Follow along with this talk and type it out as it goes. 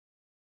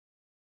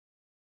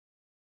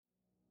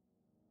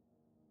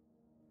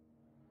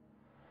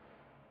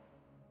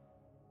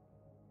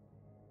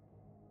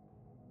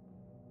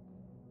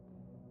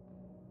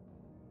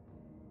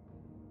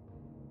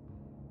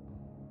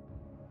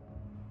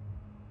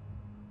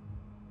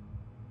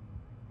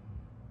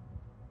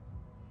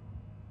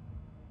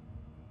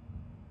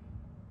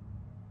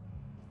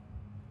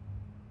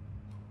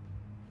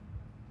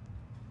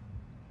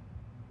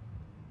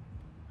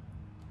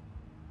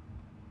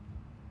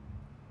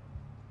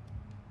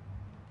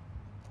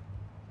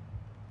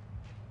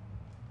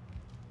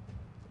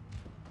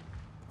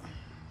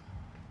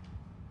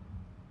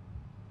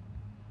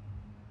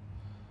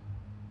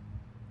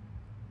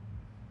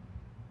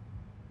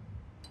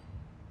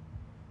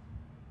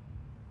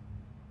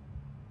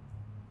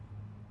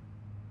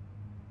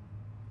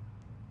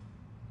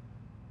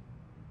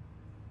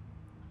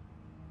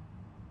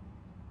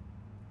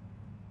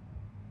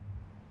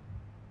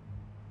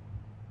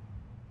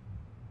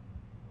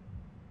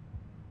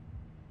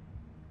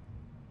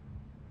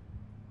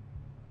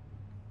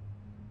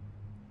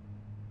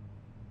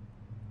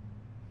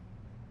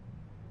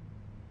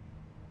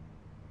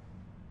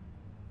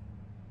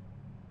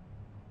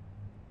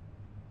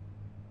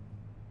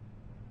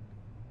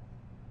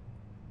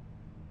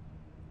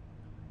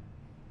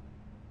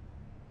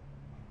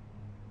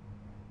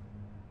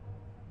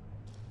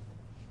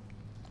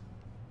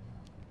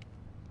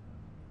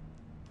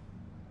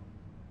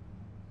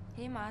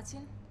Hey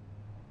Martin.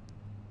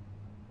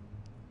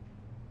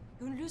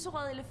 Du er en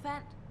lyserød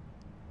elefant.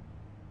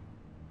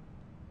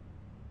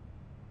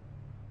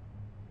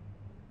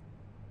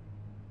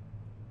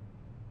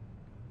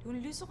 Du er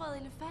en lyserød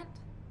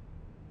elefant.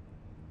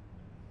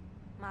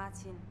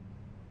 Martin.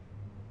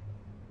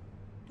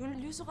 Du er en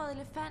lyserød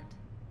elefant.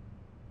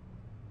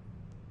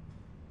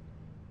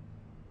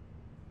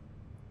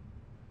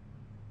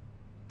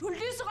 Du er en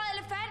lyserød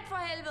elefant, for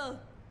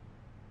helvede!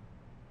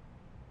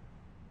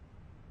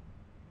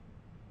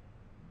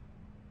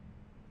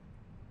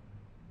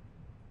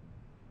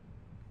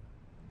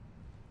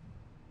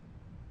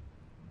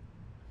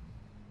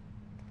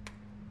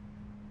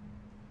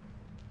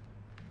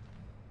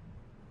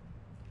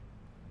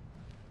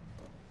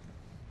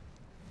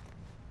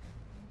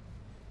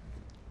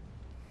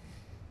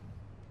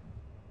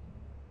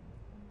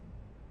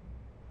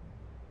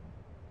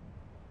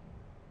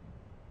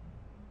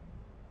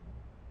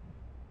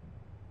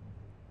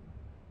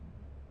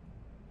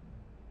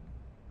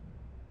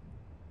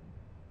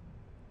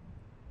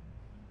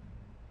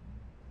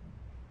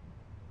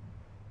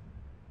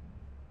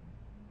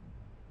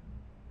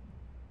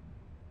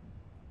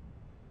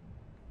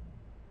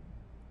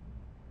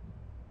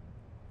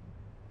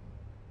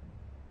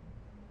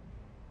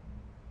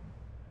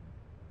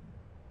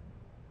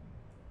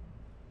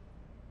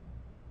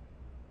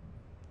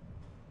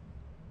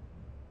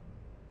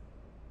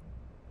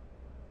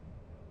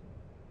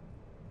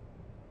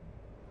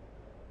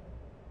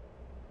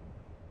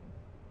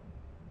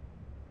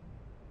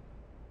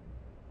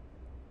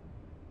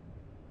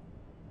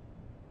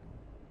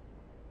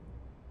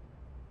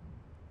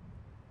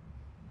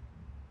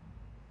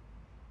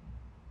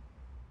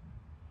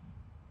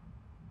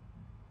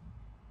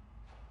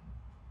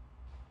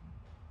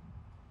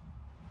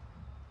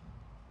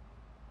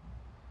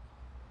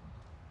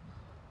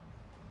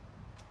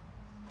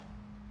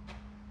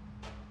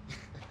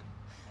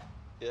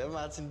 Ja,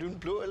 Martin, du er en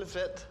blå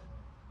elefant.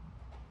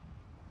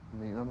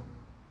 Hvad mener du?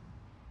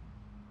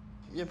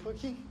 Ja, prøv at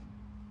kigge.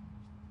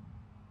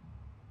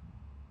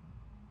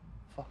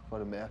 Fuck, hvor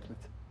er det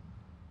mærkeligt.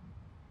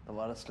 Der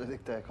var der slet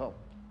ikke, da jeg kom.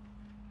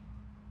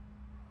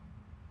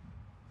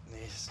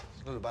 Nej, så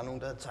er det bare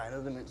nogen, der har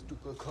tegnet det, mens du er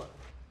gået kold.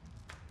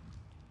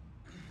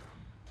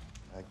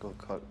 Jeg er ikke gået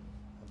kold.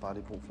 Jeg har bare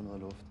lige brug for noget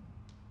luft.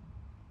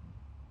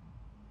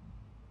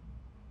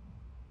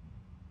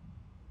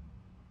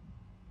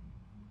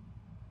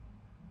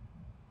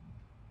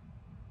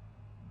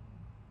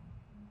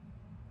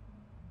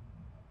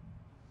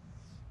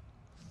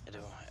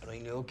 Er du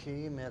egentlig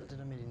okay med alt det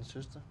der med din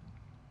søster?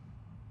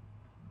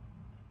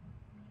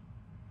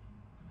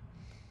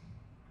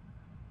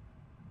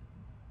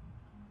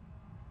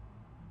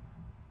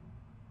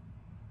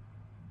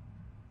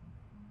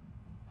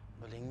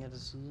 Hvor længe er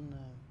det siden?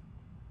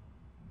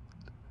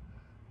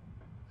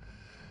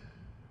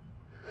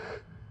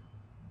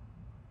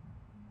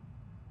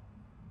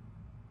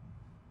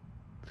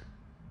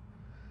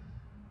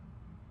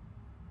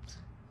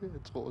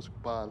 Jeg tror sgu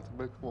bare aldrig,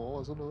 man kommer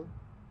over sådan noget.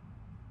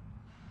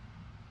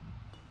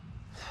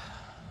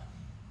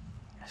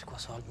 Jeg skulle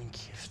også holde min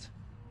kæft.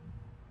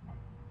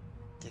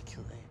 Det er jeg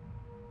ked af.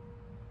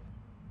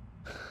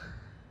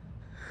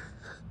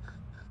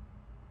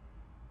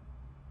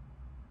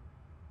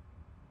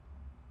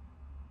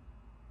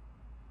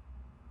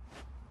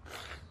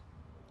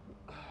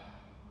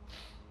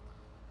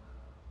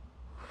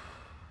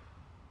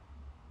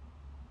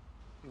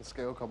 Man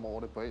skal jo komme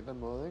over det på en eller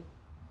anden måde, ikke?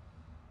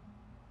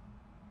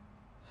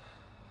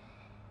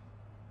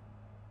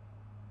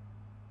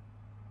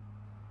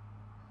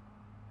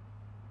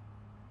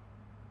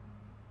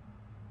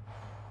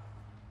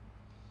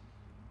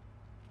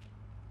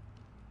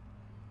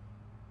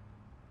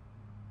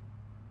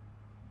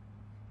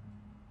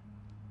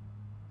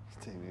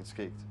 Det er egentlig ikke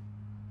skægt.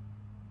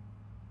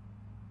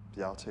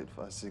 Vi aftalte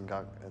faktisk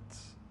engang,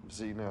 at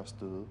hvis en af os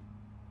døde,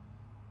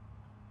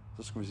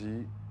 så skulle vi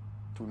sige,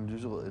 du er en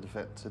lyserød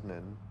elefant til den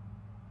anden.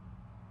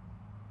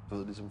 Du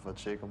ved, ligesom for at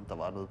tjekke, om der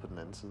var noget på den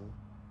anden side.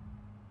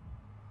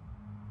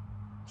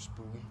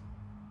 Spooky.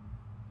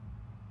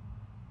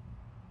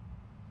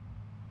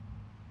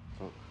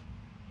 Så.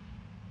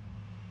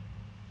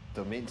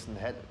 Det var ment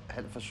sådan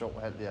halv for sjov,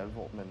 halv i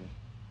alvor, men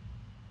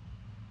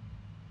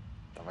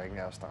der var ingen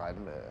af os, der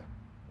regnede med,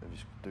 at vi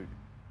skulle dø.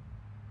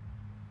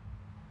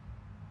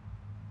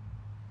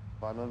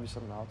 Bare noget, vi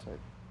sådan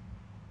aftalte.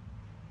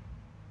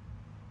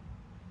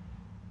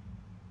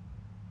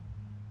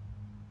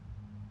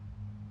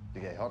 Vi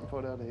gav i hånden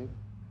på det og det hele.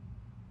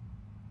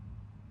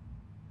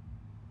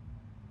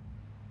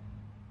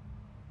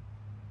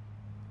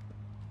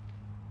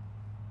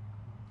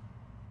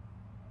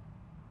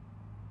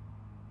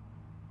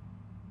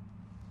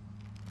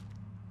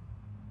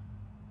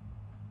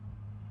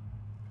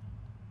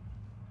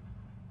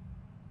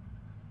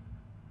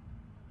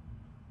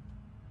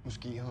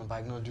 Måske har man bare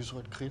ikke noget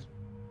lysrødt kridt.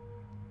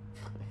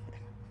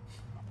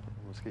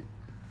 Måske.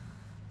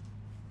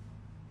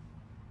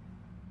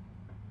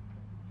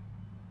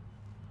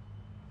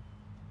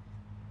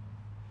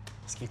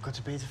 Skal vi gå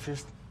tilbage til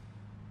festen?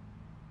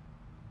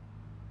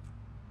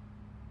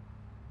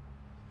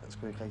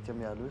 sgu ikke rigtigt,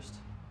 om jeg har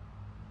lyst.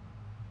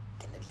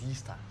 Den er lige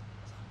start.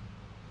 Altså,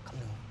 kom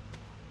nu.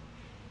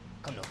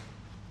 Kom nu.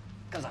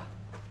 Kom så.